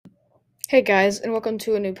Hey guys, and welcome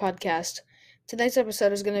to a new podcast. Tonight's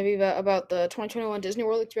episode is going to be about the 2021 Disney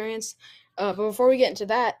World experience. But before we get into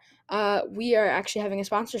that, we are actually having a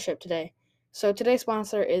sponsorship today. So today's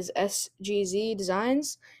sponsor is SGZ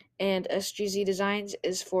Designs, and SGZ Designs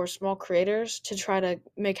is for small creators to try to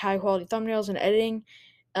make high quality thumbnails and editing,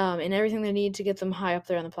 and everything they need to get them high up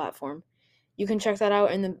there on the platform. You can check that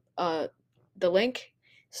out in the link.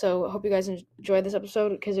 So I hope you guys enjoyed this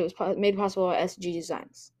episode because it was made possible by SG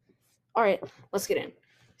Designs. All right, let's get in.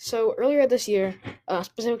 So earlier this year,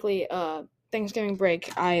 specifically Thanksgiving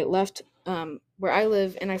break, I left where I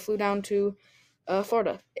live and I flew down to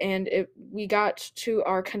Florida, and we got to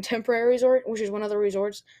our Contemporary Resort, which is one of the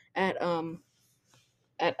resorts at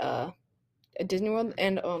at uh at Disney World,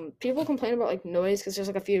 and people complain about like noise because there's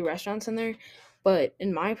like a few restaurants in there, but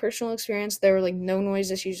in my personal experience, there were like no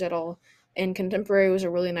noise issues at all, and Contemporary was a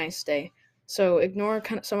really nice day. So ignore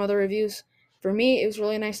kind of some other reviews. For me, it was a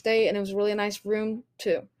really nice day, and it was a really nice room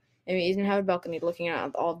too. And we even had a balcony looking out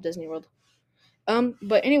at all of Disney World.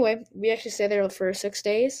 But anyway, we actually stayed there for 6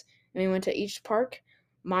 days, and we went to each park.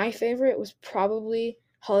 My favorite was probably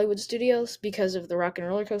Hollywood Studios because of the Rock and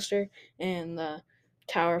Roller Coaster and the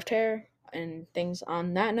Tower of Terror and things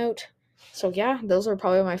on that note. So yeah, those are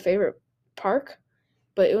probably my favorite park,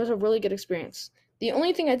 but it was a really good experience. The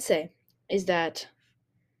only thing I'd say is that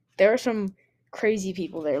there are some crazy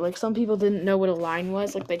people there. Like some people didn't know what a line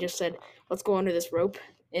was. Like they just said, "Let's go under this rope."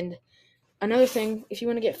 And another thing, if you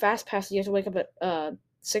want to get fast passes, you have to wake up at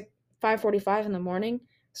 5:45 in the morning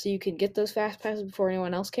so you can get those fast passes before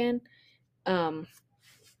anyone else can. Um,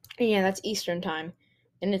 and yeah, that's Eastern time,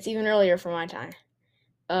 and it's even earlier for my time.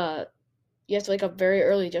 Uh, you have to wake up very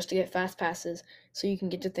early just to get fast passes so you can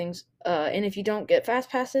get to things. And if you don't get fast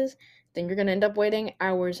passes, then you're gonna end up waiting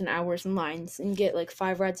hours and hours in lines and get like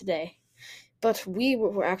 5 rides a day. But we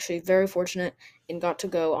were actually very fortunate and got to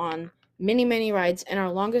go on many, many rides, and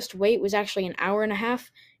our longest wait was actually an hour and a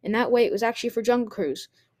half, and that wait was actually for Jungle Cruise,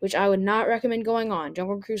 which I would not recommend going on.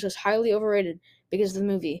 Jungle Cruise was highly overrated because of the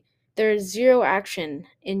movie. There is zero action,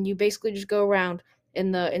 and you basically just go around,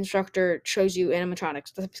 and the instructor shows you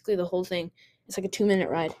animatronics. That's basically the whole thing. It's like a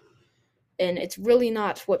 2-minute ride. And it's really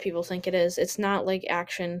not what people think it is. It's not like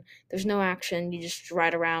action. There's no action. You just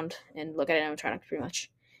ride around and look at animatronics pretty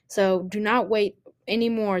much. So do not wait any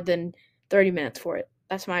more than 30 minutes for it.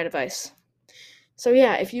 That's my advice. So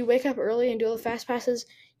yeah, if you wake up early and do all the fast passes,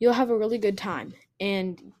 you'll have a really good time.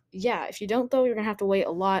 And yeah, if you don't though, you're gonna have to wait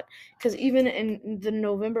a lot because even in the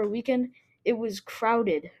November weekend, it was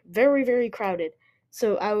crowded, very very crowded.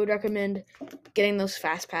 So I would recommend getting those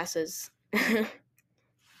fast passes.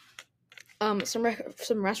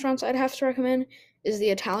 Some restaurants I'd have to recommend is the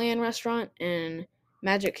Italian restaurant in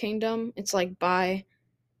Magic Kingdom. It's by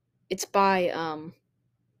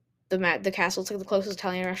the castle. It's like the closest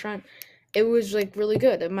Italian restaurant. It was like really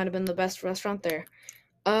good. It might have been the best restaurant there.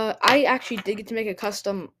 I actually did get to make a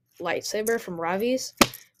custom lightsaber from Ravi's.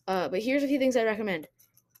 But here's a few things I recommend.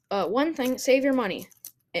 One thing, save your money,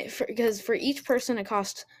 because for each person it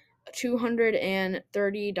costs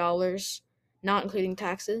 $230, not including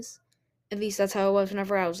taxes. At least that's how it was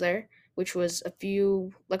whenever I was there, which was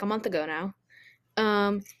like a month ago now.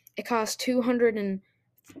 It costs $230,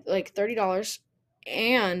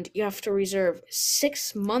 and you have to reserve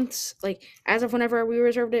 6 months. Like as of whenever we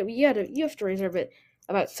reserved it, you have to reserve it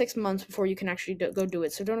about 6 months before you can actually go do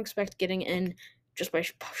it. So don't expect getting in just by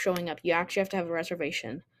showing up. You actually have to have a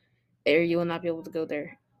reservation, or you will not be able to go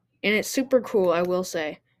there. And it's super cool, I will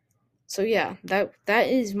say. So yeah, that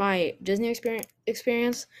is my Disney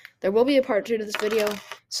experience. There will be a part 2 to this video,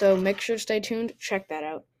 so make sure to stay tuned. Check that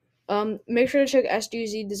out. Make sure to check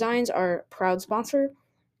SGZ Designs, our proud sponsor,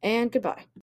 and goodbye.